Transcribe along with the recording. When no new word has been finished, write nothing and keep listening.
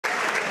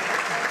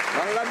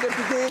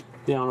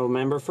The Honourable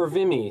Member for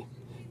Vimy.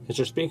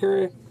 Mr.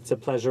 Speaker, it's a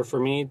pleasure for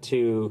me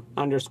to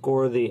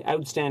underscore the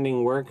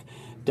outstanding work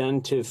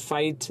done to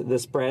fight the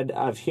spread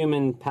of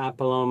human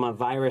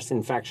papillomavirus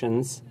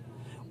infections,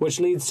 which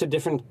leads to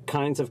different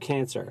kinds of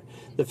cancer.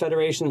 The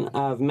Federation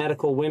of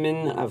Medical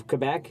Women of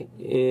Quebec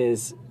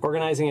is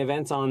organizing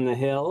events on the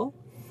Hill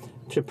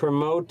to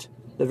promote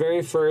the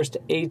very first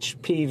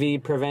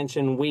HPV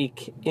Prevention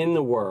Week in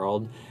the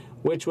world,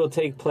 which will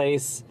take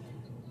place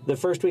the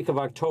first week of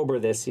October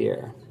this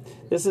year.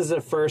 This is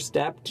a first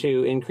step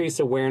to increase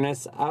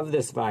awareness of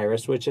this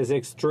virus, which is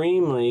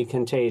extremely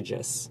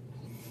contagious.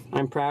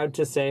 I'm proud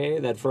to say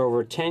that for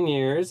over 10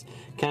 years,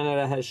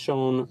 Canada has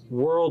shown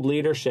world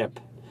leadership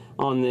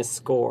on this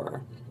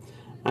score.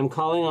 I'm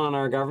calling on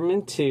our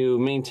government to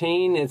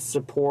maintain its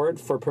support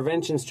for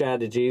prevention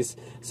strategies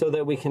so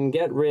that we can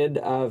get rid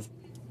of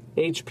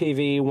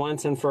HPV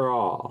once and for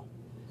all.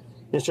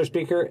 Mr.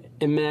 Speaker,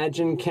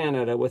 imagine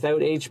Canada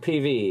without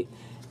HPV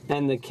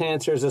and the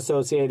cancers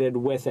associated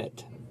with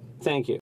it. Thank you.